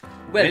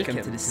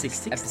Welcome to the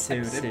sixth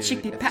episode of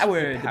Chickpea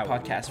Power, the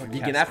podcast for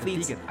vegan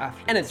athletes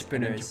and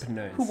entrepreneurs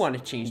who want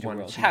to change the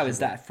world. How is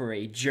that for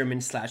a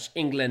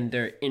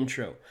German/Englander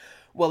intro?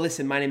 Well,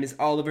 listen, my name is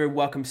Oliver.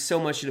 Welcome so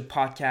much to the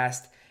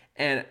podcast.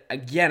 And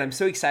again, I'm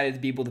so excited to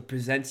be able to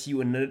present to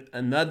you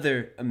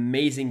another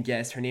amazing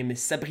guest. Her name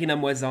is Sabrina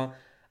Moisan.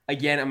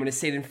 Again, I'm going to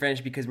say it in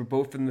French because we're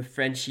both from the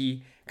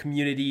Frenchy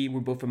community. We're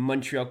both from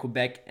Montreal,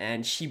 Quebec,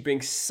 and she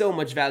brings so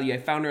much value. I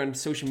found her on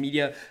social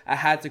media. I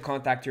had to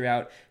contact her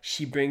out.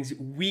 She brings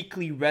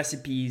weekly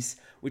recipes,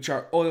 which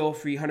are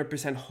oil-free,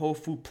 100% whole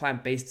food,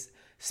 plant-based,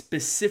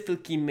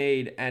 specifically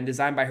made and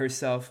designed by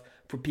herself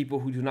for people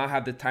who do not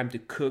have the time to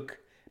cook,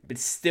 but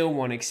still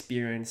want to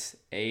experience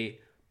a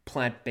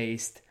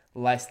plant-based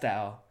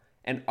lifestyle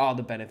and all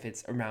the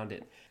benefits around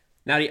it.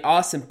 Now, the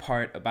awesome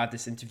part about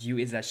this interview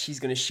is that she's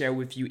going to share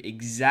with you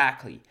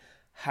exactly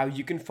how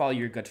you can follow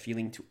your gut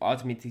feeling to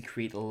ultimately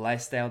create a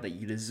lifestyle that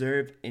you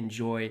deserve,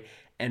 enjoy,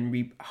 and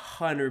reap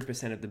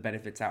 100% of the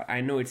benefits out.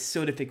 I know it's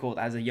so difficult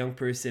as a young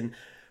person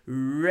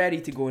ready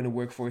to go in the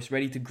workforce,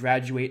 ready to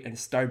graduate and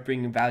start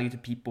bringing value to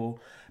people,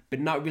 but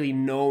not really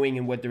knowing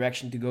in what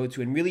direction to go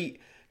to, and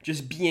really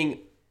just being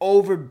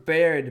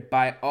overbeared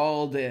by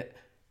all the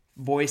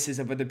voices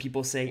of other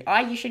people saying, oh,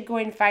 you should go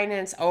in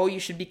finance, oh, you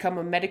should become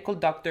a medical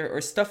doctor, or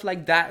stuff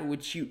like that,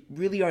 which you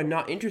really are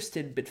not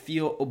interested but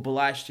feel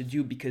obliged to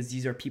do because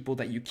these are people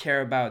that you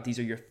care about, these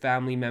are your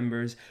family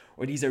members,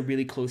 or these are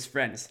really close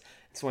friends.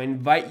 So I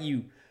invite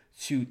you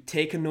to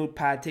take a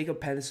notepad, take a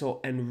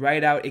pencil, and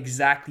write out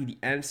exactly the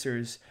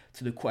answers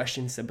to the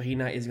questions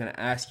Sabrina is going to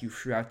ask you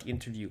throughout the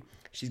interview.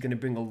 She's going to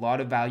bring a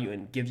lot of value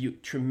and give you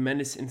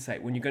tremendous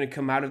insight. When you're going to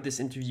come out of this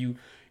interview,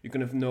 you're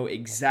going to know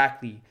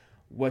exactly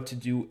what to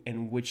do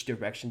and which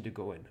direction to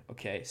go in.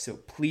 Okay, so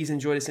please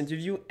enjoy this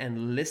interview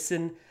and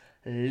listen,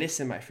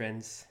 my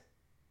friends.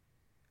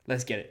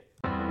 Let's get it.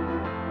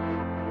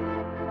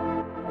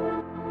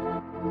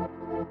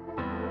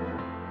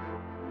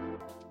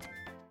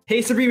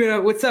 Hey Sabrina,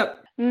 what's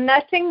up?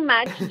 Nothing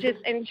much, just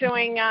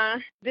enjoying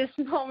this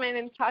moment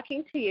and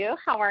talking to you.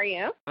 How are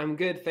you? I'm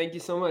good, thank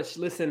you so much.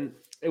 Listen,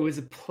 it was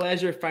a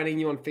pleasure finding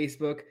you on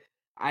Facebook.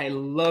 I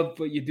love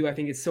what you do. I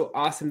think it's so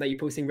awesome that you're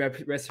posting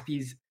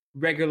recipes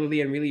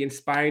regularly and really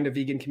inspiring the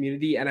vegan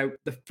community. And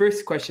the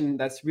first question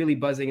that's really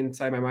buzzing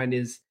inside my mind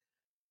is,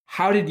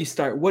 how did you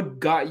start?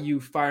 What got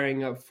you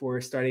firing up for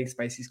starting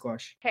Spicy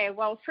Squash? Okay,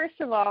 well, first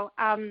of all,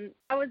 I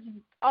was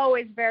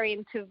always very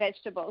into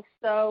vegetables.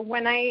 So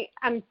when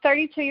I'm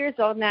 32 years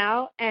old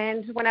now,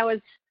 and when I was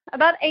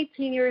about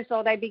 18 years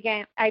old, I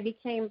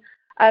became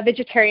a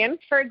vegetarian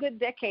for a good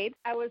decade.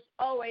 I was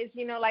always,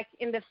 like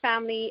in the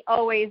family,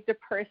 always the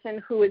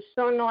person who was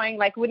so annoying,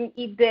 like wouldn't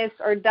eat this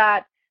or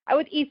that. I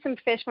would eat some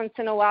fish once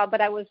in a while, but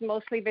I was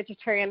mostly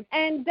vegetarian.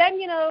 And then,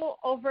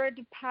 over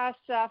the past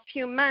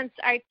few months,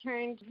 I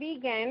turned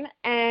vegan,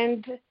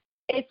 and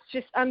it's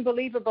just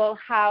unbelievable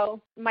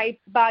how my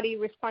body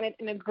responded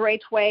in a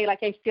great way. Like,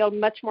 I feel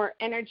much more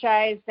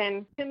energized.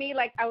 And to me,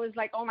 like, I was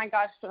like, oh my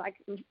gosh, so like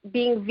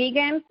being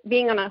vegan,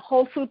 being on a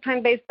whole food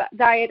plant-based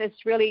diet is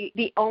really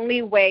the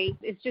only way.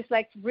 It's just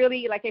like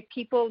really like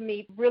people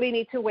really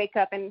need to wake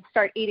up and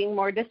start eating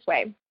more this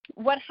way.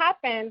 What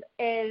happened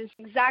is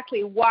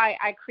exactly why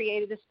I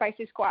created the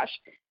Spicy Squash.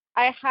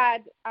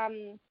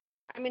 I'm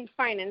in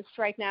finance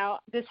right now.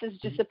 This is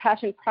just a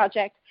passion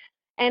project.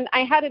 And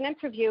I had an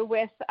interview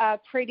with a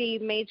pretty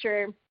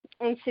major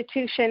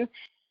institution.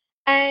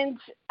 And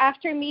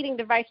after meeting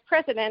the vice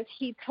president,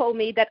 he told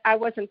me that I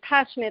wasn't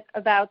passionate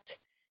about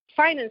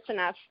finance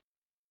enough.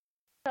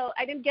 So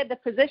I didn't get the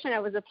position I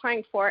was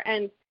applying for.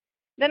 And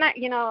then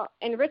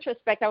in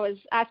retrospect, I was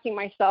asking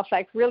myself,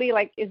 like, really,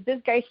 like, is this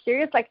guy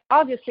serious? Like,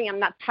 obviously, I'm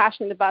not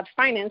passionate about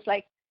finance.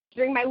 Like,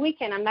 during my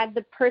weekend, I'm not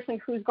the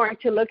person who's going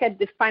to look at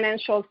the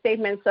financial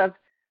statements of,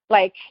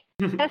 like,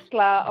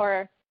 Tesla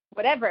or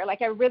whatever.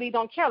 Like, I really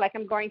don't care. Like,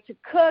 I'm going to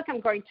cook.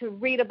 I'm going to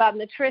read about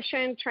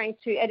nutrition, trying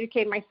to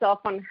educate myself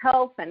on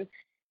health and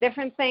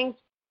different things.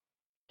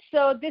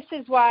 So this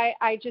is why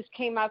I just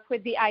came up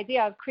with the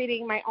idea of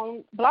creating my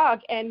own blog,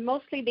 and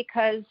mostly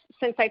because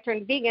since I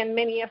turned vegan,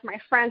 many of my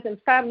friends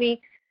and family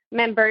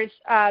members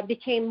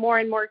became more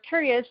and more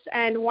curious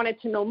and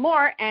wanted to know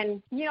more.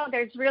 And,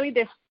 there's really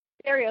this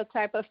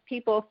stereotype of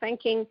people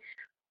thinking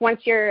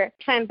once you're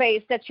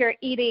plant-based that you're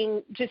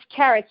eating just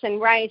carrots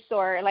and rice,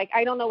 or like,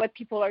 I don't know what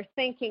people are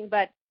thinking,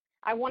 but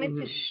I wanted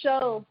to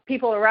show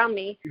people around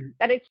me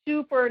that it's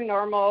super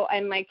normal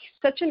and like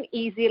such an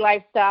easy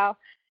lifestyle.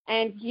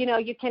 And,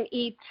 you can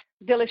eat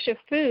delicious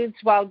foods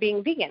while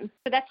being vegan.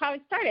 So that's how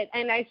it started.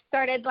 And I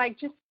started like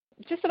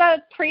just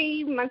about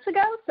 3 months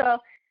ago. So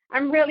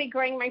I'm really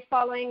growing my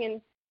following and,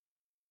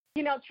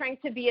 trying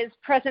to be as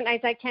present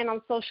as I can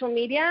on social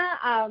media.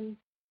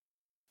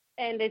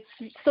 And it's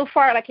so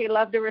far, like, I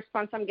love the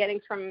response I'm getting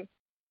from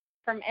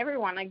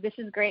everyone. Like, this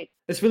is great.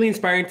 It's really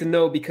inspiring to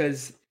know,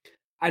 because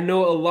I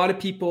know a lot of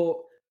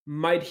people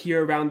might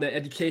hear around the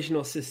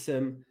educational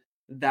system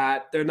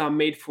that they're not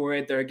made for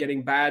it. They're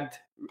getting bad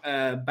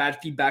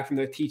feedback from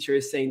their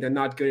teachers saying they're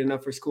not good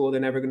enough for school.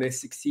 They're never going to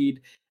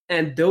succeed.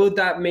 And though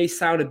that may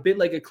sound a bit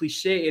like a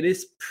cliche, it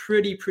is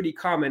pretty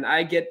common.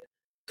 I get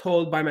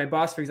told by my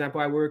boss, for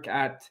example, I work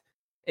at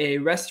a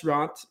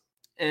restaurant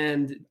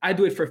and I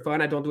do it for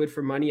fun. I don't do it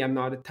for money. I'm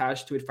not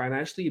attached to it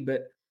financially,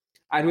 but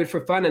I do it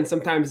for fun. And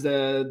sometimes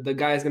the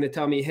guy is going to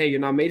tell me, hey, you're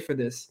not made for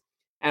this.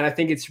 And I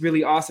think it's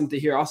really awesome to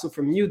hear also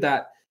from you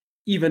that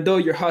even though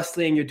you're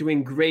hustling, you're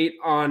doing great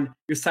on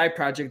your side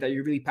project that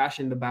you're really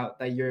passionate about,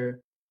 that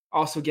you're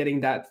also getting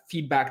that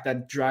feedback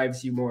that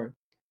drives you more.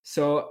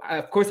 So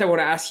of course I want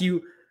to ask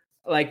you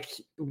like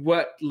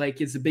what like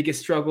is the biggest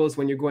struggles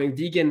when you're going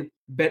vegan,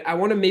 but I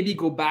want to maybe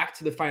go back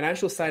to the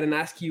financial side and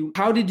ask you,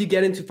 how did you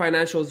get into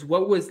financials?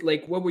 What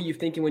were you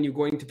thinking when you're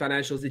going to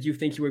financials? Did you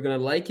think you were going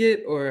to like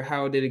it, or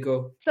how did it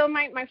go? So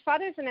my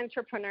father's an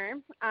entrepreneur.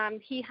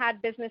 He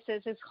had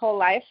businesses his whole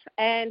life,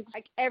 and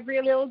like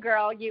every little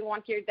girl, you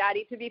want your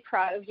daddy to be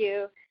proud of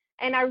you.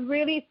 And I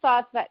really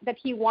thought that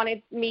he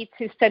wanted me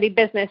to study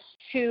business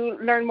to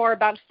learn more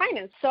about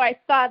finance. So I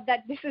thought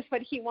that this is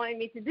what he wanted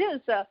me to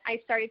do. So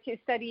I started to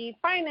study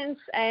finance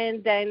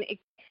and then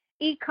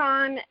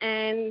econ,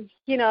 and,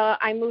 you know,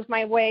 I moved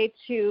my way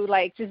to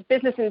like just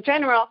business in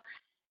general.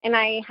 And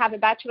I have a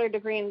bachelor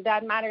degree in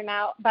that matter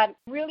now. But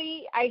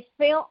really, I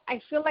feel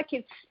like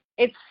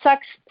it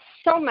sucks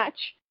so much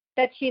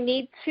that you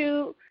need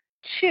to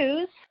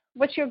choose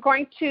what you're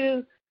going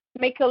to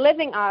make a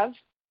living of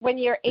when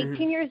you're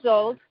 18 years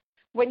old,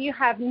 when you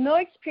have no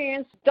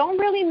experience, don't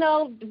really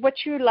know what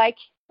you like.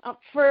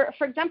 For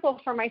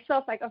example, for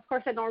myself, like, of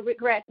course, I don't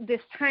regret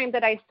this time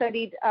that I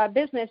studied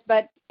business,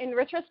 but in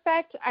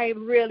retrospect, I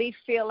really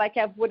feel like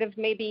I would have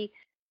maybe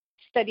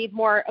studied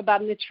more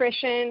about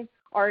nutrition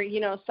or, you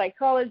know,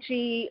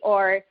 psychology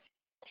or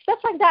stuff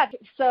like that.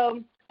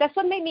 So that's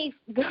what made me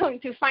go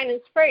into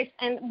finance first.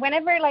 And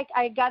whenever, like,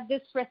 I got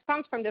this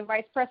response from the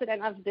vice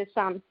president of this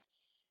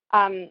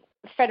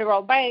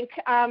federal bank,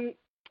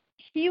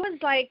 he was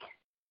like,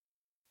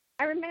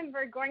 I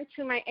remember going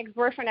to my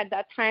ex-boyfriend at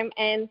that time,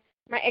 and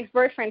my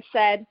ex-boyfriend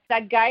said,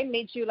 that guy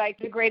made you like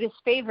the greatest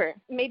favor.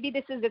 Maybe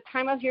this is the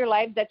time of your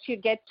life that you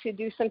get to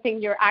do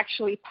something you're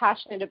actually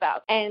passionate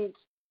about. And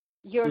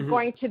you're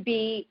going to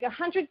be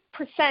 100%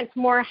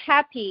 more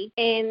happy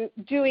in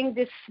doing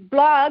this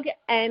blog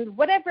and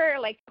whatever,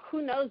 like,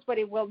 who knows what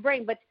it will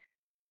bring.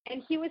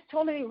 And he was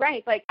totally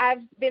right. Like,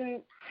 I've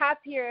been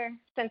happier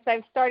since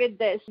I've started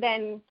this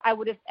than I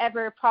would have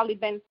ever probably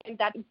been in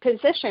that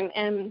position.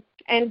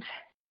 And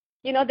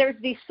you know,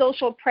 there's the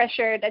social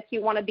pressure that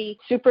you want to be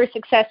super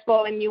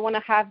successful and you want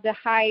to have the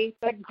high,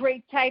 like,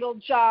 great title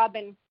job.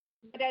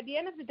 But at the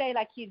end of the day,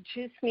 like, you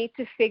just need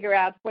to figure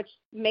out what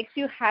makes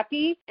you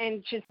happy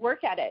and just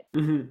work at it.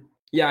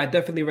 Yeah, I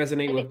definitely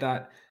resonate with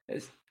that.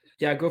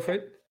 Yeah, go for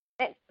it.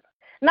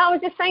 No, I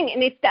was just saying,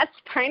 and if that's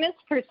finance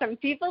for some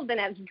people, then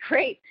that's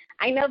great.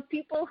 I know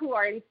people who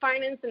are in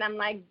finance, and I'm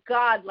like,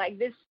 God, like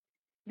this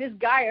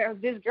guy or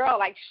this girl,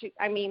 like,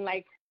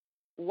 like,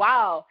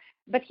 wow.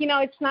 But, you know,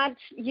 it's not,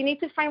 you need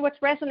to find what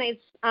resonates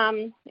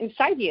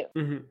inside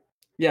you.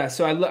 Yeah,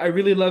 so I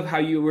really love how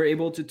you were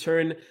able to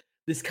turn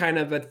this kind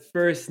of at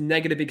first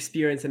negative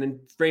experience and then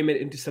frame it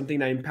into something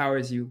that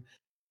empowers you.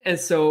 And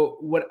so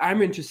what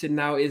I'm interested in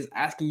now is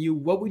asking you,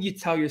 what would you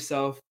tell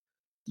yourself,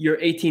 your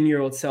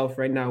 18-year-old self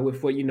right now,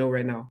 with what you know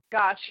right now?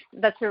 Gosh,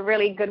 that's a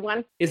really good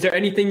one. Is there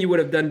anything you would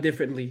have done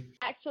differently?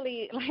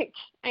 Actually, like,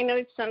 I know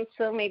it sounds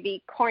so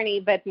maybe corny,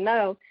 but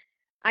no.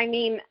 I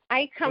mean,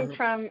 I come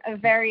from a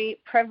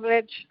very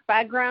privileged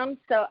background,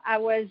 so I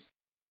was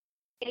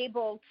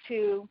able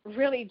to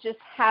really just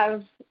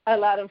have a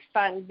lot of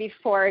fun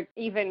before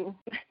even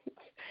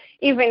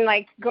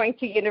like going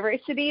to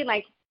university,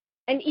 like,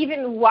 and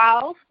even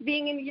while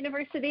being in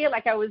university,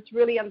 like, I was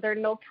really under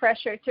no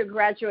pressure to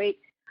graduate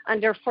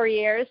under 4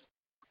 years.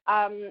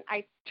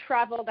 I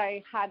traveled,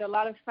 I had a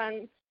lot of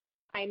fun,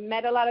 I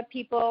met a lot of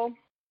people.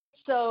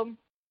 So,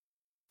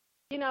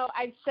 you know,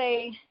 I'd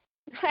say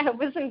I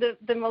wasn't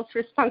the most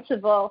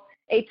responsible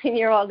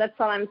 18-year-old, that's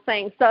all I'm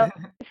saying. So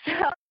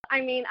I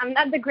mean, I'm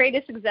not the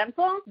greatest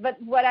example,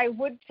 but what I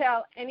would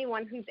tell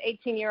anyone who's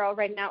 18-year-old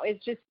right now is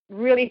just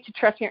really to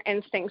trust your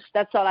instincts.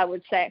 That's all I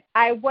would say.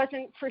 I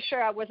wasn't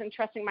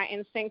trusting my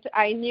instinct.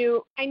 I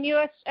knew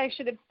I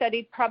should have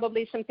studied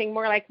probably something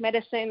more like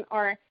medicine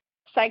or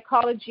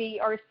psychology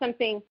or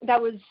something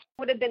that would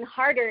have been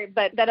harder,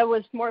 but that I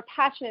was more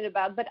passionate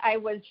about. But I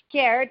was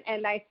scared,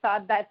 and I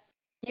thought that,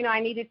 you know,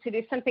 I needed to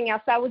do something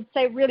else. I would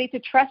say really to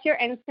trust your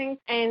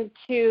instincts and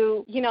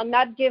to, you know,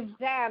 not give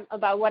them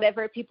about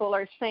whatever people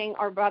are saying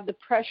or about the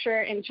pressure,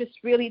 and just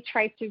really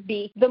try to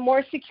be the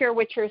more secure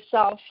with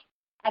yourself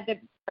at the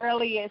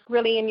earliest,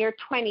 really in your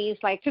 20s,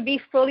 like to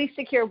be fully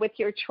secure with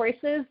your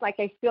choices. Like,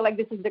 I feel like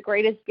this is the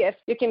greatest gift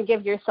you can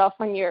give yourself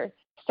when you're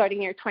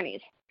starting your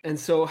 20s. And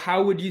so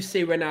how would you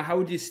say right now, how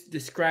would you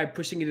describe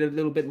pushing it a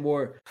little bit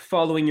more,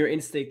 following your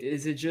instinct?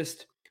 Is it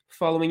just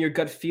following your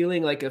gut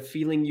feeling, like a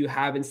feeling you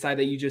have inside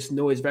that you just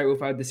know is right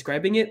without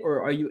describing it,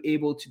 or are you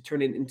able to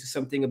turn it into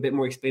something a bit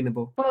more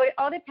explainable? Well, it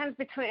all depends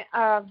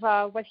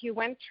of what you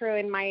went through,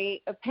 in my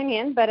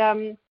opinion, but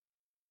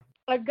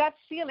a gut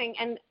feeling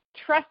and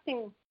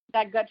trusting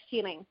that gut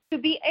feeling. To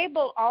be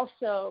able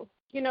also,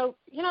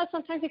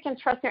 sometimes you can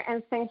trust your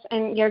instincts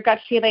and your gut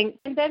feeling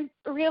and then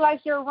realize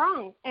you're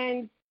wrong.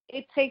 And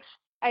it takes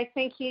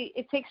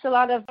a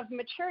lot of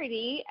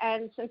maturity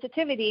and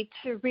sensitivity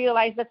to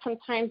realize that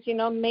sometimes,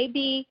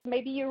 maybe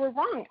you were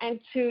wrong, and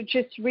to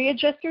just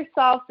readjust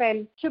yourself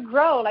and to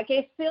grow. Like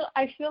I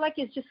feel like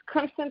it's just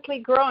constantly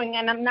growing,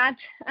 and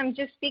I'm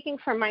just speaking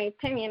from my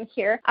opinion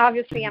here.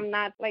 Obviously, I'm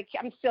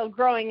still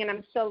growing and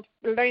I'm still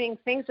learning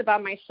things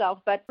about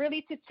myself, but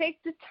really to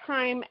take the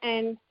time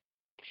and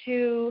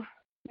to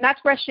not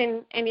rush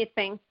in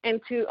anything, and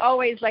to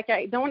always,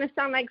 I don't want to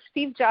sound like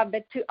Steve Jobs,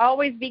 but to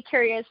always be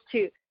curious,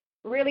 to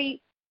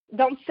really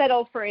don't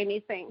settle for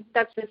anything.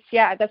 That's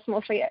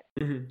mostly it.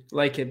 Mm-hmm.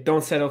 Like it.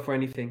 Don't settle for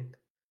anything.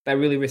 That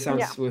really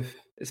resounds with,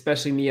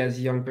 especially me as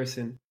a young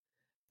person.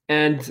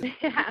 And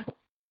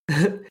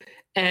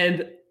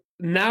and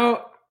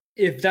now,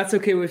 if that's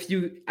okay with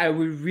you, I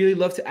would really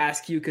love to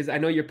ask you, because I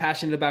know you're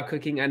passionate about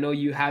cooking. I know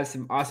you have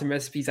some awesome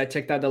recipes. I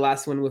checked out the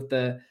last one with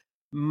the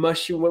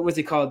mushroom. What was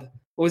it called?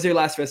 What was your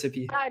last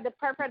recipe? The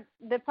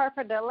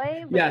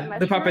pappardelle. Yeah,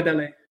 the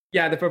pappardelle.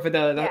 Yeah, the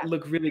pappardelle. That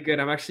looked really good.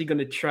 I'm actually going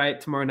to try it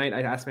tomorrow night.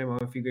 I asked my mom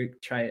if we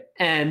could try it.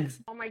 And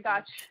oh my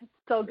gosh, it's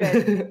so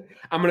good.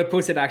 I'm going to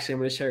post it, actually. I'm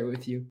going to share it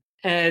with you.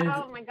 And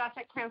oh my gosh,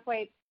 I can't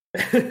wait.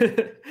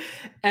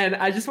 And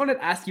I just wanted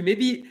to ask you,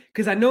 maybe,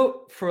 because I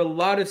know for a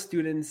lot of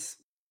students,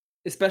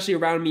 especially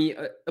around me,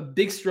 a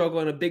big struggle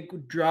and a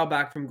big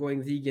drawback from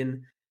going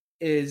vegan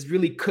is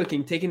really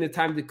cooking, taking the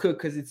time to cook,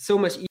 because it's so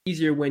much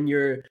easier when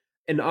you're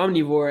an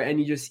omnivore and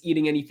you're just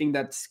eating anything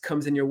that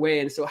comes in your way.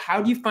 And so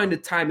how do you find the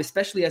time,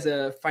 especially as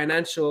a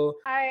financial...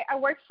 I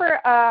work for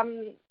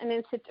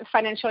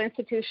financial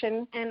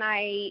institution, and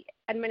I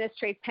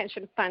administrate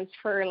pension funds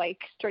for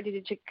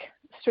strategic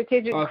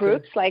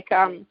groups like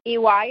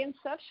EY and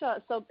stuff.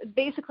 So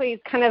basically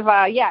it's kind of,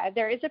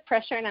 there is a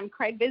pressure, and I'm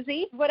quite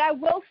busy. What I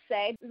will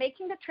say,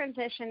 making the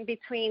transition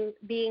between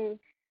being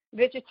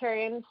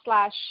vegetarian /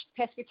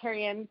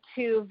 pescatarian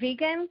to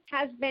vegan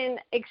has been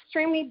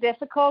extremely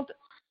difficult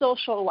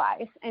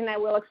social-wise, and I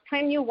will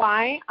explain you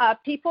why.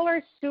 People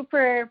are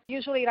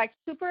usually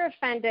super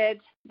offended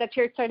that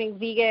you're turning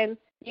vegan.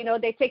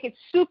 They take it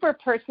super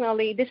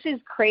personally. This is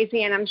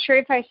crazy, and I'm sure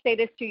if I say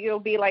this to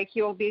you,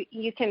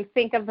 you can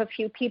think of a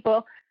few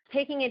people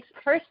taking it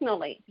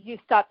personally. You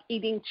stopped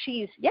eating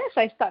cheese. Yes,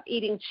 I stopped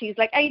eating cheese.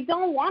 I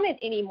don't want it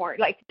anymore.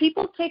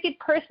 People take it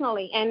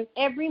personally, and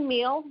every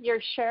meal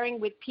you're sharing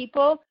with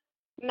people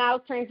now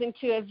turns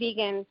into a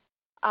vegan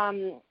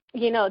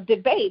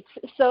debate.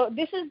 So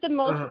this is the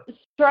most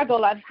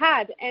struggle I've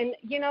had. And,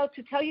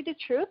 to tell you the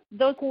truth,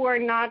 those who are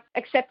not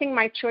accepting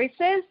my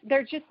choices,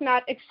 they're just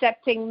not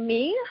accepting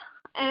me.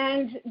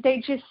 And they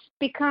just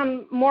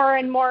become more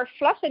and more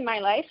fluff in my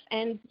life.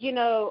 And, I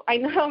know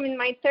I'm in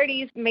my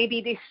 30s,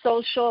 maybe the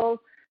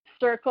social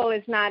circle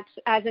is not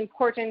as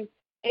important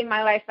in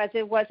my life as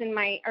it was in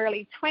my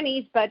early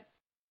 20s. But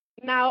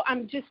now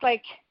I'm just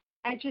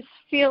I just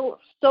feel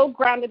so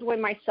grounded with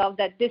myself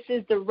that this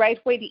is the right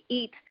way to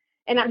eat.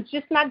 And I'm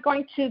just not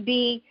going to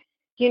be,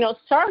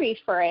 sorry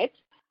for it.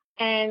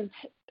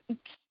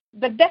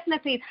 But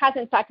definitely it has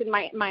impacted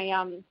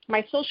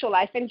my social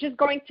life. And just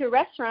going to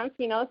restaurants,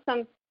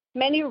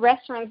 many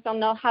restaurants don't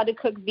know how to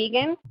cook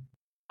vegan,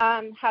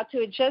 how to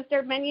adjust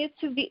their menus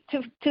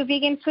to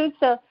vegan food.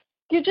 So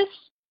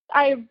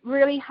I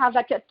really have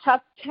a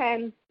top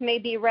 10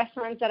 maybe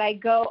restaurants that I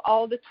go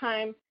all the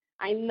time.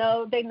 I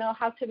know they know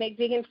how to make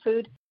vegan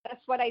food.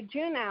 That's what I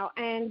do now.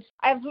 And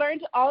I've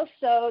learned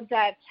also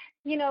that,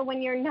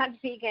 when you're not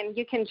vegan,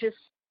 you can just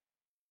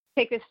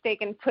take a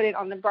steak and put it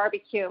on the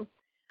barbecue.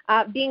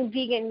 Being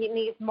vegan, you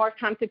need more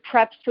time to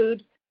prep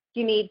food.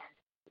 You need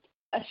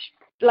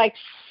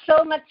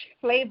so much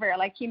flavor.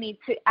 You need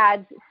to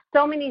add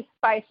so many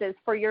spices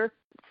for your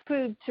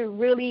food to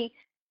really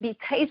be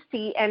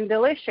tasty and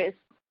delicious.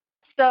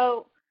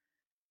 So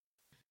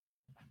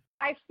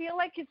I feel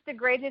like it's the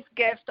greatest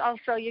gift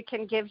also you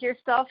can give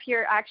yourself.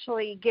 You're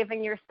actually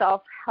giving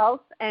yourself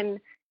health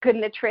and good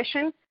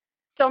nutrition.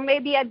 So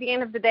maybe at the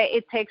end of the day,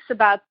 it takes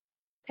about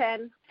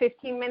 10,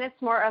 15 minutes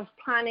more of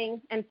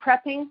planning and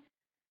prepping.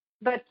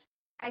 But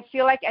I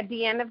feel like at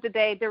the end of the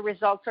day, the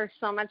results are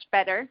so much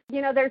better.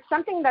 There's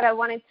something that I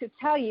wanted to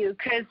tell you,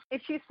 because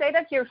if you say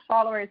that your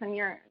followers and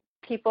your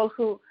people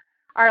who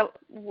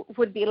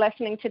would be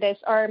listening to this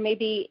are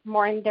maybe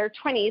more in their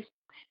 20s,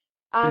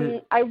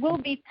 I will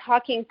be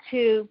talking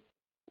to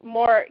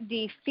more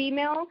the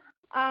female,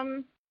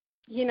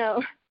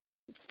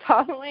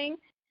 following.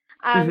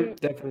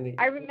 Definitely.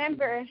 I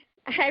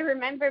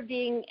remember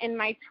being in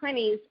my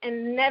 20s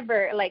and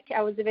never,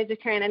 I was a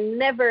vegetarian and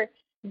never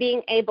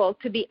being able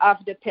to be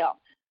off the pill.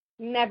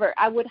 Never.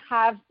 I would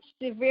have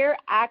severe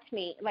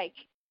acne,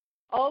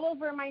 all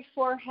over my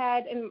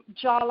forehead and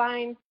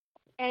jawline,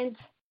 and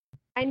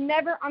I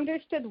never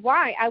understood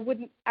why. I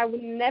would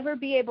never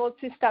be able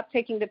to stop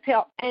taking the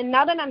pill. And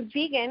now that I'm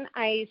vegan,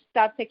 I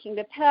stopped taking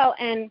the pill,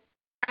 and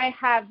I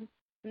have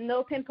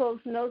no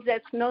pimples, no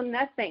zits, no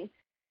nothing.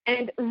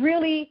 And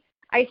really,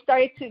 I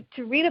started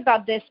to read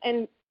about this,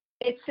 and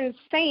it's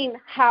insane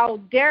how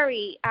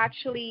dairy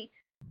actually,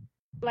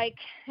 like,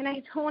 and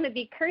I don't want to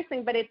be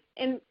cursing, but it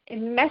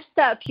messed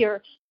up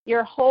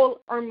your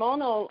whole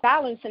hormonal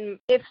balance. And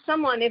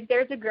if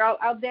there's a girl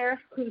out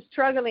there who's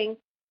struggling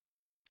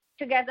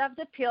to get off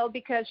the pill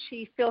because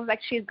she feels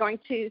like she's going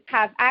to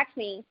have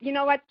acne, you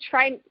know what?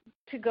 Try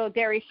to go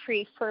dairy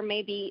free for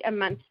maybe a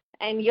month,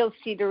 and you'll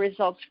see the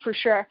results for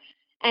sure.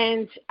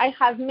 And I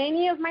have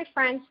many of my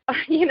friends,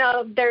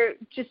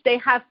 they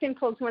have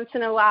pimples once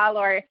in a while,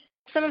 or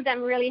some of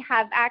them really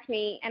have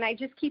acne, and I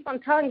just keep on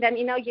telling them,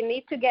 you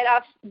need to get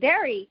off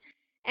dairy.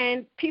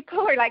 And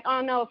people are like,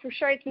 oh no, for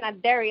sure it's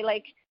not dairy.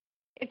 Like,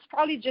 it's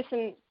probably just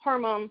an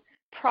hormone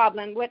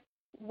problem.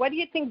 What do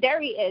you think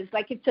dairy is?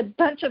 Like, it's a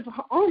bunch of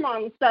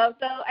hormones. So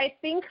I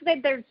think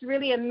that there's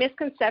really a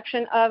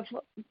misconception of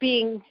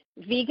being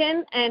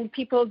vegan, and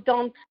people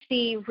don't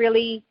see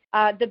really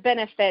the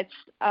benefits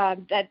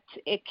that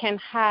it can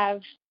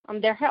have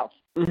on their health.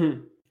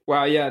 Mm-hmm.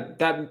 Wow, yeah,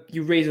 that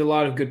you raised a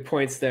lot of good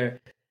points there.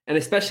 And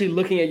especially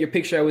looking at your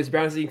picture, I was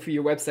browsing through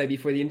your website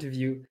before the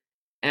interview,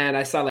 and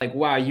I saw like,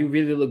 wow, you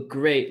really look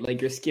great. Like,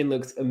 your skin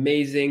looks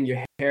amazing,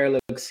 your hair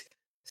looks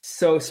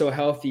so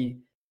healthy,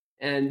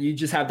 and you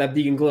just have that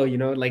vegan glow,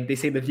 like they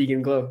say, the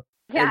vegan glow.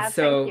 Yeah,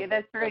 thank you.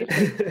 That's very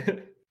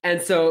sweet.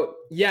 And so,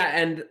 yeah,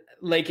 and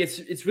like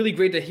it's really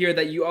great to hear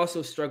that you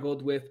also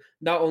struggled with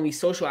not only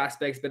social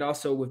aspects but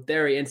also with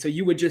dairy. And so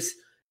you would just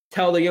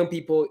tell the young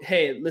people,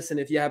 hey, listen,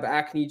 if you have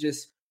acne,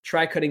 just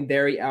try cutting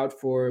dairy out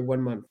for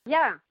 1 month.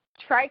 Yeah,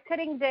 try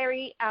cutting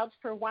dairy out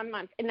for 1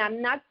 month. And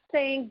I'm not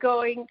saying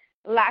going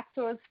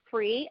lactose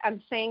free.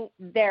 I'm saying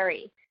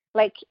dairy.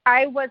 Like,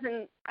 I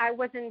wasn't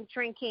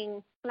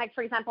drinking, like,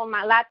 for example,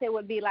 my latte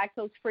would be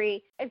lactose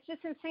free. It's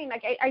just insane.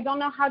 Like, I don't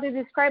know how to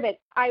describe it.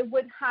 I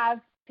would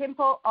have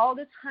pimple all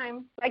the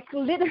time, like,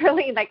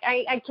 literally, like,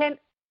 I can't,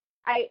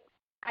 I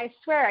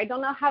swear, I don't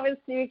know how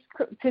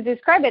to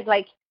describe it.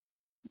 Like,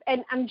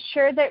 and I'm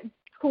sure that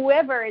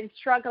whoever is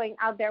struggling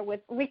out there with,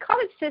 we call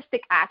it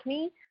cystic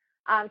acne,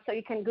 so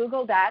you can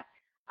Google that.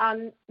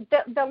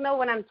 They'll know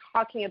what I'm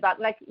talking about.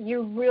 Like,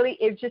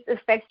 it just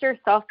affects your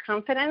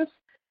self-confidence.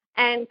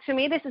 And to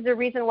me, this is the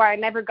reason why I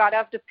never got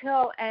off the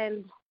pill.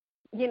 And,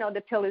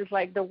 the pill is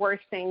like the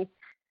worst thing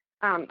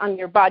on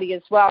your body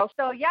as well.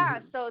 So, yeah,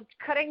 so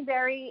cutting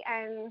dairy,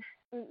 and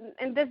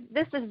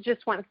this is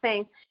just one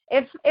thing.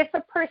 If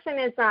a person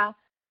is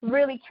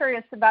really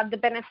curious about the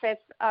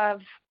benefits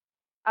of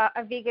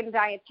a vegan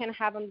diet can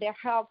have on their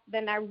health,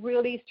 then I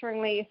really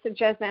strongly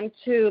suggest them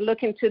to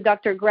look into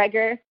Dr.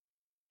 Greger.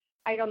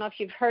 I don't know if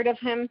you've heard of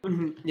him.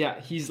 Mm-hmm.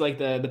 Yeah, he's like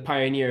the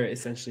pioneer,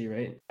 essentially,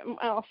 right?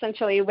 Well,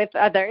 essentially, with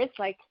others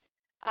like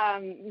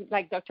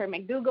Dr.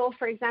 McDougall,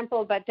 for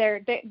example. But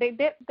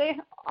they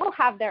all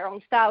have their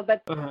own style.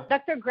 But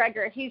Dr.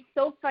 Greger, he's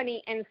so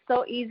funny and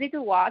so easy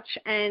to watch,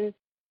 and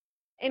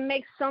it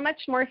makes so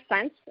much more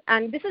sense.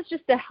 And this is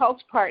just the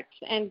health part,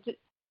 and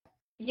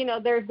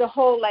there's the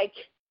whole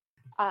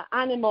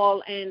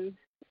animal and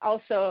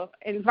also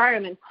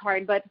environment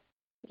part. But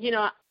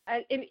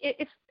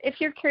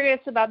if you're curious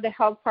about the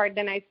health part,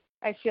 then I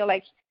feel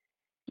like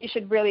you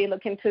should really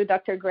look into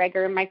Dr.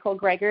 Greger, Michael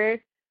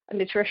Greger,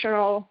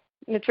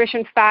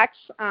 Nutrition Facts.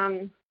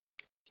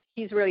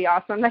 He's really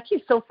awesome. Like,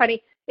 he's so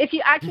funny. If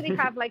you actually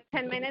have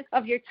 10 minutes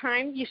of your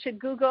time, you should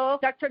Google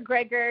Dr.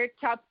 Greger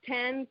Top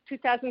 10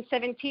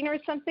 2017 or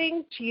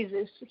something.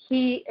 Jesus,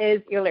 he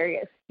is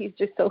hilarious. He's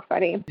just so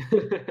funny.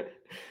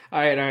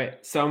 All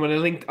right. So I'm going to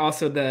link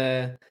also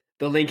the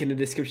link in the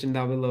description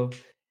down below.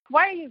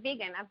 Why are you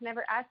vegan? I've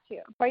never asked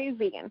you. Why are you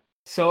vegan?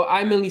 So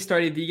I mainly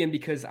started vegan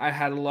because I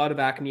had a lot of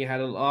acne. I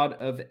had a lot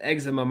of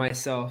eczema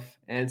myself.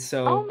 And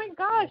so... Oh my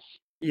gosh.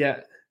 Yeah.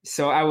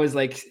 So I was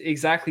like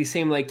exactly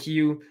same like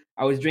you.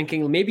 I was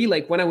drinking maybe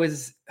when I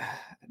was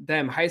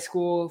high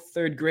school,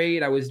 3rd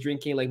grade, I was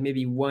drinking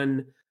maybe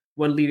one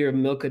liter of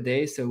milk a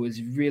day. So it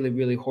was really,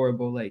 really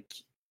horrible.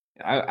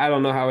 I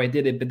don't know how I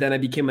did it, but then I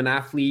became an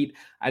athlete.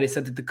 I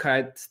decided to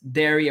cut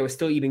dairy. I was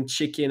still eating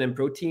chicken and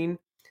protein.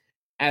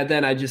 And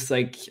then I just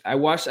I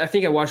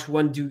watched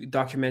one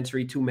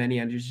documentary too many.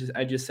 And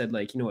I just said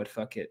you know what,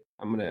 fuck it.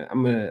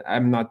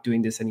 I'm not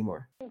doing this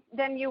anymore.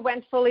 Then you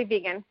went fully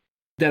vegan.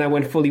 Then I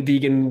went fully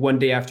vegan one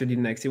day after the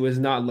next. It was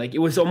not it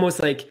was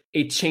almost like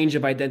a change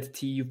of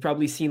identity. You've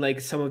probably seen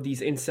some of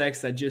these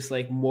insects that just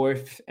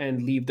morph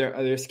and leave their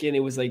other skin. It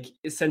was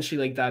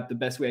essentially that, the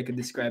best way I could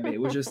describe it.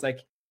 It was just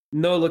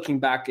no looking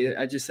back.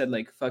 I just said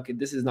fuck it.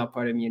 This is not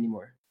part of me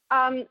anymore.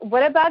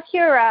 What about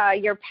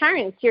your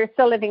parents? You're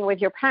still living with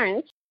your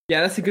parents?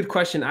 Yeah, that's a good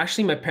question.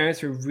 Actually, my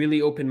parents were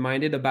really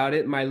open-minded about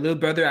it. My little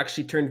brother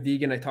actually turned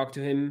vegan. I talked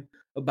to him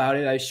about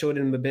it. I showed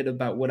him a bit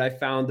about what I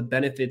found, the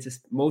benefits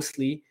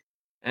mostly.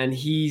 And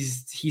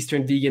he's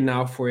turned vegan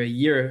now for a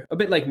year, a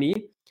bit like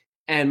me.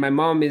 And my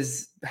mom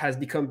has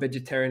become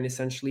vegetarian,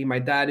 essentially. My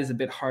dad is a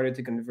bit harder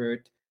to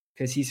convert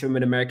because he's from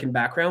an American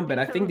background, but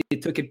I think they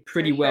took it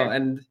pretty well.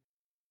 And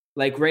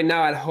right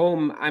now at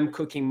home, I'm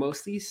cooking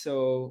mostly.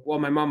 So, well,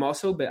 my mom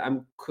also, but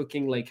I'm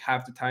cooking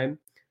half the time.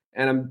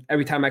 And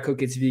every time I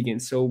cook, it's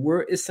vegan. So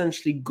we're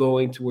essentially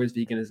going towards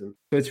veganism.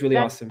 So it's really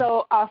awesome. That's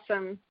so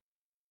awesome.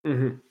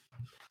 Mm-hmm.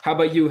 How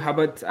about you? How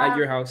about at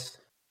your house?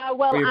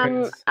 Well, Or your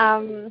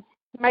parents?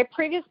 my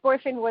previous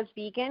boyfriend was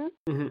vegan,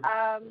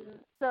 Mm-hmm.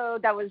 so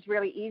that was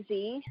really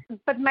easy.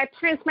 But my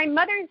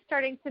mother is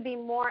starting to be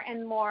more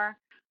and more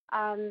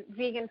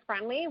vegan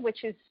friendly,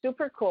 which is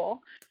super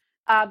cool.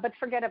 But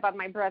forget about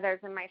my brothers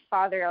and my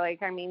father.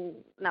 Like, I mean,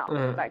 no,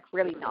 Uh-huh. like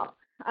really no.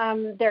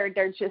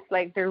 They're just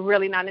like they're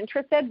really not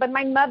interested. But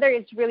my mother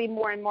is really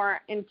more and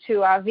more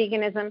into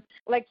veganism,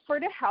 like for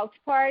the health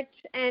part.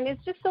 And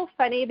it's just so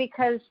funny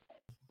because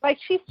like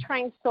she's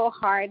trying so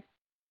hard.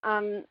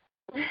 Um,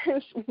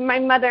 my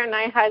mother and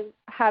I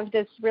have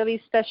this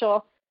really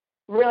special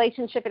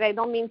relationship, and I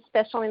don't mean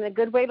special in a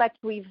good way. Like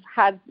we've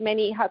had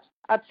many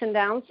ups and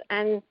downs,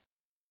 and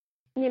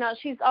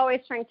she's always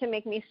trying to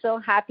make me so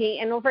happy.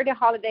 And over the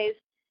holidays,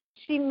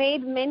 she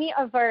made many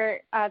of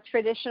our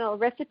traditional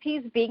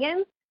recipes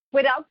vegan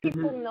without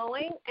people Mm-hmm.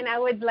 knowing, and I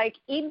would like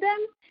eat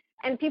them.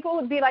 And people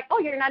would be like, "Oh,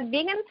 you're not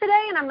vegan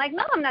today?" And I'm like,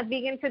 "No, I'm not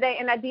vegan today."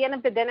 And at the end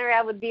of the dinner,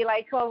 I would be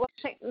like, "Well,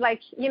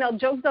 like,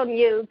 jokes on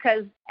you,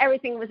 because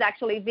everything was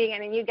actually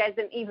vegan, and you guys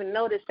didn't even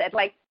notice it."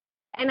 Like,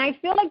 and I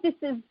feel like this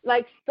is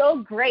like so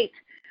great.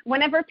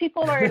 Whenever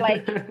people are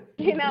like,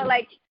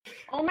 like,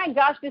 "Oh my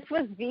gosh, this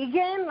was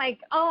vegan!" Like,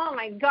 "Oh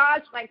my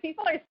gosh!" Like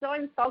people are so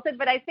insulted.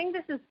 But I think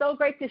this is so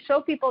great to show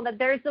people that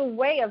there's a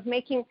way of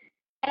making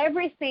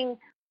everything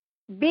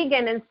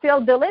vegan and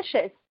still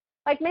delicious.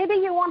 Like maybe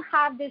you won't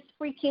have this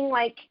freaking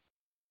like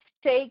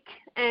steak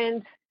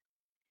and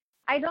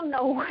I don't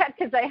know what,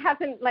 because I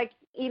haven't like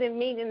eaten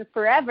meat in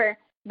forever.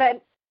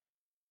 But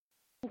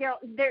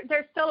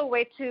there's still a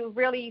way to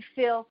really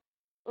feel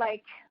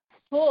like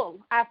full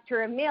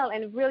after a meal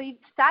and really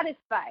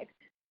satisfied.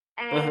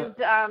 Uh-huh.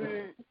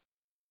 And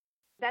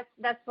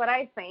that's what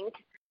I think.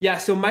 Yeah,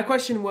 so my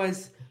question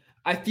was,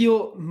 I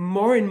feel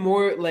more and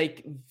more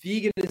like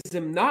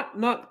veganism,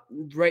 not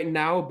right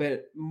now,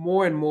 but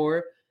more and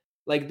more,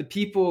 like the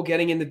people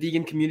getting in the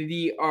vegan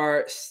community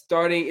it's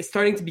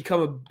starting to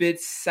become a bit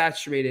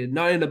saturated,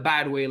 not in a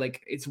bad way.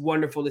 Like it's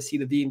wonderful to see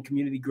the vegan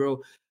community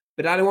grow.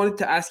 But I wanted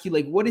to ask you,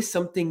 like, what is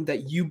something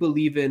that you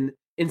believe in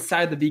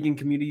inside the vegan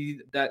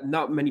community that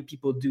not many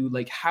people do?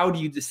 Like, how do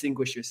you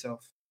distinguish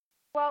yourself?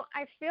 Well,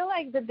 I feel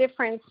like the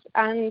difference,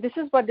 and this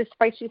is what the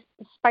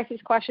spicy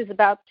squash is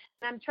about.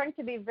 And I'm trying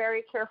to be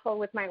very careful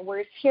with my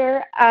words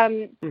here.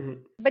 Mm-hmm.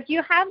 But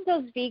you have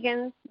those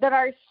vegans that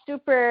are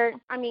super,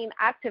 I mean,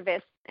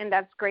 activists, and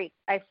that's great.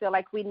 I feel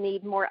like we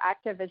need more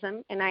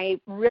activism, and I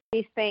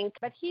really think,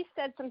 but he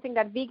said something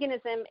that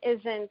veganism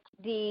isn't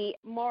the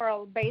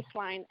moral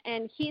baseline,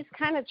 and he's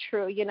kind of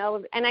true,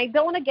 and I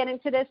don't want to get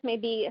into this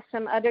maybe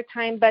some other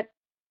time, but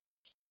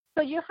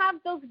so you have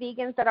those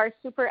vegans that are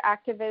super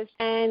activists,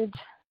 and,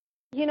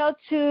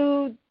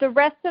 to the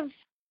rest of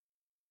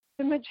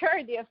the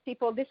majority of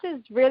people, this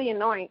is really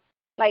annoying.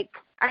 Like,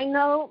 I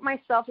know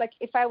myself, like,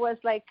 if I was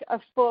like a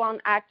full on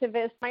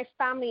activist, my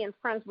family and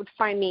friends would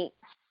find me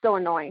so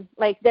annoying.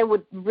 Like, they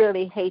would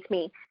really hate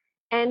me.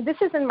 And this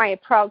isn't my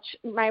approach,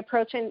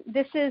 and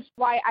this is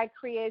why I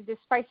created this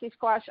spicy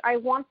squash. I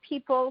want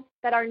people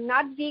that are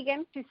not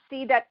vegan to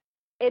see that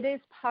it is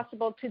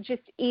possible to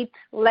just eat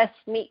less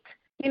meat.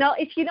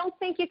 If you don't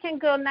think you can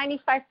go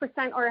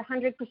 95% or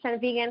 100%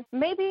 vegan,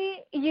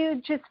 maybe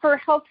you just, for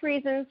health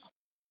reasons,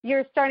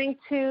 you're starting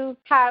to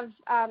have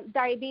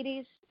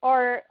diabetes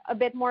or a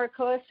bit more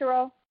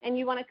cholesterol, and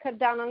you want to cut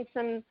down on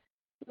some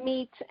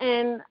meat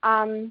and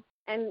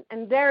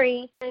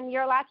dairy, and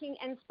you're lacking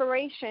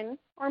inspiration,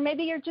 or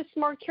maybe you're just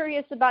more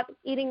curious about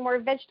eating more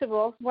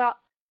vegetables. Well,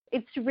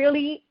 it's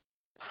really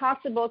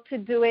possible to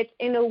do it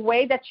in a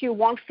way that you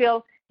won't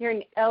feel you're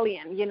an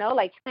alien,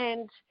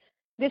 and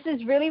this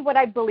is really what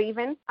I believe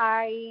in.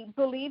 I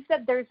believe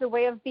that there's a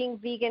way of being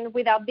vegan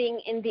without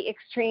being in the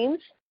extremes,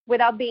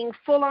 without being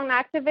full-on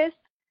activist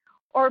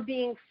or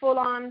being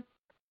full-on,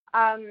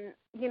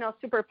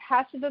 super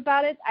passive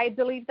about it. I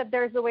believe that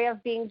there's a way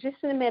of being just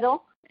in the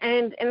middle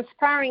and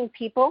inspiring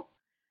people.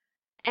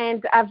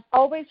 And I've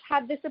always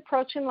had this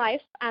approach in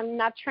life. I'm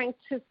not trying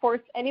to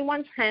force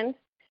anyone's hand.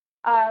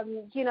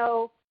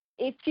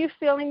 If you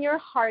feel in your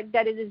heart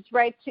that it is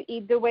right to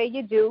eat the way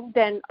you do,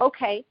 then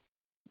okay.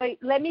 But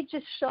let me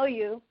just show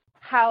you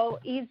how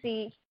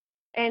easy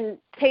and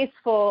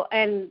tasteful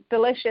and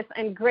delicious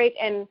and great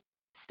and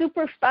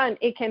super fun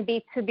it can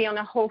be to be on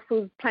a whole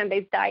food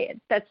plant-based diet.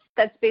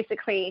 That's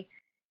basically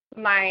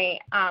my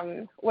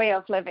way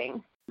of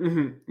living.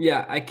 Mm-hmm.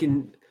 Yeah, I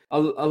can. A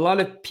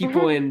lot of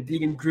people in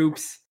vegan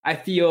groups, I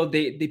feel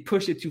they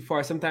push it too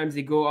far. Sometimes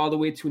they go all the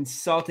way to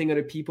insulting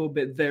other people,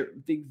 but they're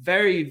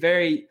very,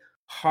 very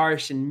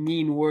harsh and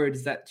mean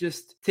words that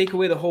just take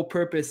away the whole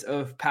purpose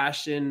of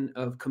passion,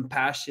 of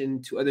compassion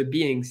to other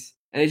beings.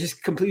 And it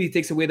just completely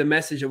takes away the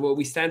message of what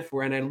we stand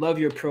for. And I love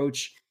your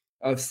approach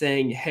of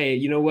saying, hey,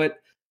 you know what?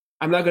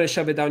 I'm not going to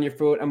shove it down your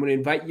throat. I'm going to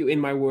invite you in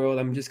my world.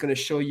 I'm just going to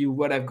show you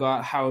what I've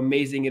got, how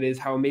amazing it is,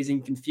 how amazing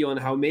you can feel, and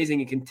how amazing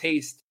it can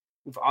taste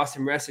with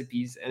awesome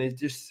recipes. And it's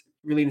just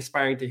really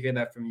inspiring to hear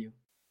that from you.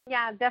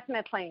 Yeah,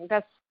 definitely.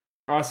 That's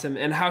Awesome.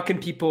 And how can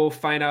people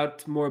find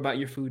out more about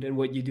your food and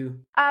what you do?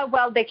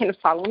 Well, they can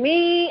follow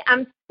me.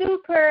 I'm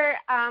super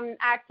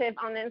active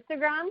on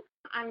Instagram.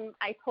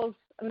 I post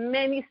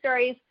many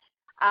stories,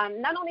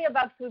 not only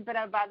about food, but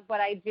about what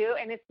I do.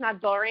 And it's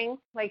not boring.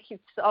 Like,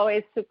 it's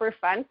always super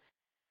fun.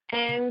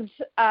 And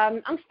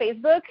on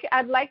Facebook,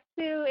 I'd like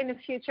to, in the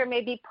future,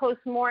 maybe post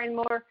more and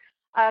more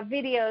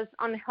videos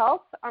on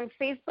health on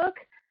Facebook.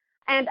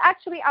 And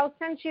actually, I'll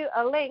send you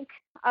a link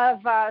of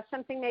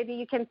something maybe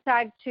you can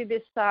tag to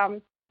this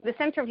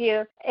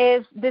interview,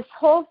 is this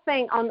whole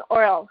thing on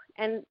oil.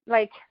 And,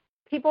 like,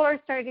 people are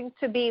starting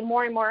to be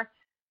more and more,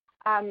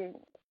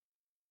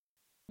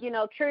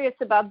 curious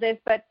about this.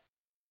 But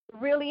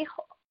really,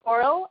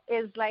 oil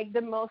is, like,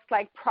 the most,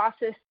 like,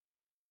 processed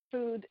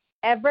food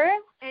ever.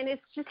 And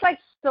it's just, like,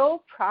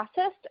 so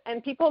processed.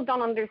 And people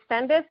don't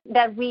understand this,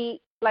 that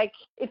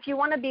if you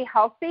want to be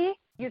healthy,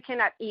 you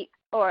cannot eat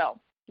oil.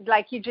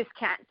 Like, you just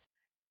can't.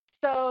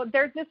 So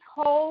there's this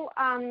whole,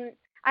 I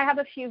have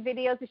a few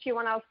videos, if you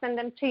want, I'll send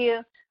them to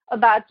you,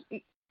 about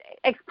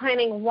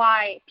explaining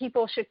why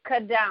people should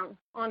cut down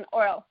on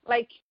oil.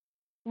 Like,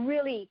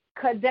 really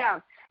cut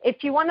down.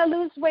 If you want to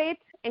lose weight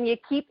and you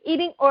keep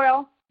eating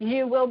oil,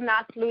 you will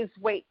not lose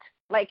weight.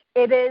 Like,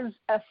 it is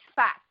a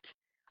fact.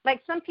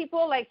 Like, some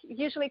people, like,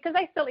 usually, because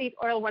I still eat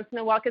oil once in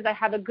a while because I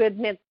have a good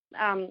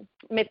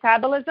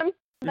metabolism.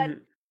 But,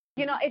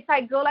 if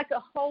I go, like,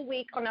 a whole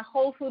week on a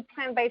whole food,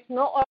 plant-based,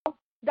 no oil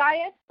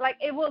diet, like,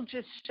 it will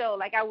just show.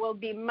 Like, I will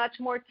be much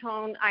more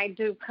toned. I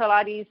do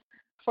Pilates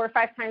 4 or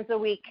 5 times a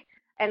week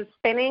and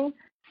spinning.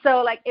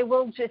 So, like, it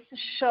will just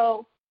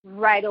show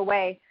right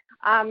away.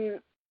 And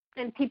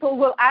people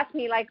will ask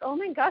me, like, oh,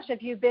 my gosh,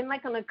 have you been,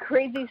 like, on a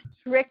crazy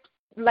strict,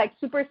 like,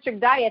 super strict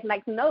diet?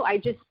 Like, no, I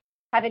just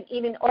haven't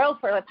eaten oil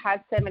for the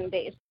past 7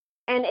 days.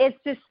 And it's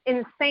just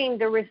insane,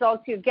 the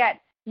results you get.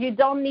 You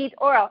don't need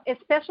oil,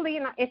 especially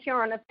if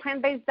you're on a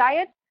plant-based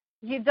diet.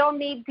 You don't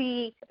need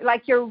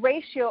your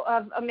ratio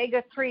of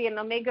omega-3 and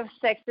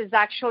omega-6 is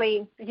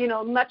actually,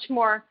 much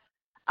more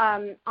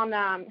on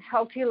a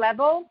healthy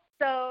level.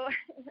 So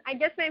I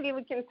guess maybe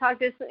we can talk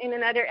this in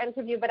another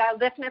interview, but I'll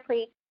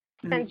definitely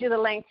send you the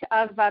link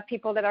of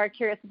people that are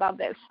curious about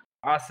this.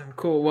 Awesome.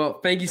 Cool. Well,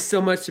 thank you so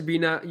much,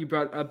 Sabrina. You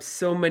brought up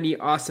so many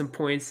awesome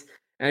points.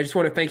 And I just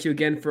want to thank you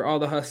again for all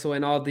the hustle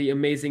and all the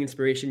amazing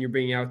inspiration you're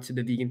bringing out to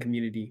the vegan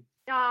community.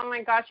 Oh,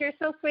 my gosh, you're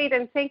so sweet,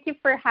 and thank you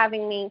for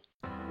having me.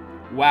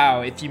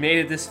 Wow, if you made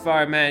it this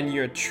far, man,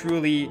 you're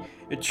truly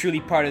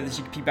part of the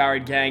Chickpea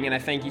Powered gang, and I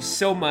thank you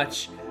so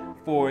much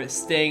for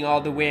staying all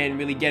the way and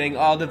really getting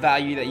all the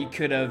value that you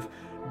could have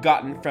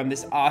gotten from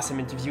this awesome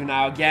interview.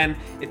 Now, again,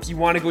 if you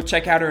want to go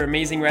check out our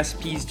amazing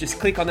recipes, just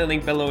click on the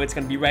link below. It's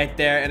going to be right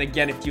there. And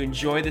again, if you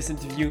enjoy this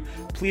interview,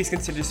 please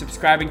consider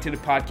subscribing to the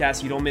podcast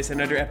so you don't miss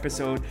another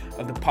episode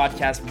of the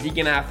podcast for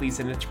vegan athletes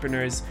and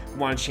entrepreneurs who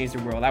want to change the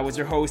world. I was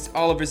your host,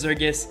 Oliver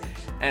Zergis,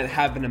 and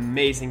have an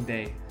amazing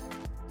day.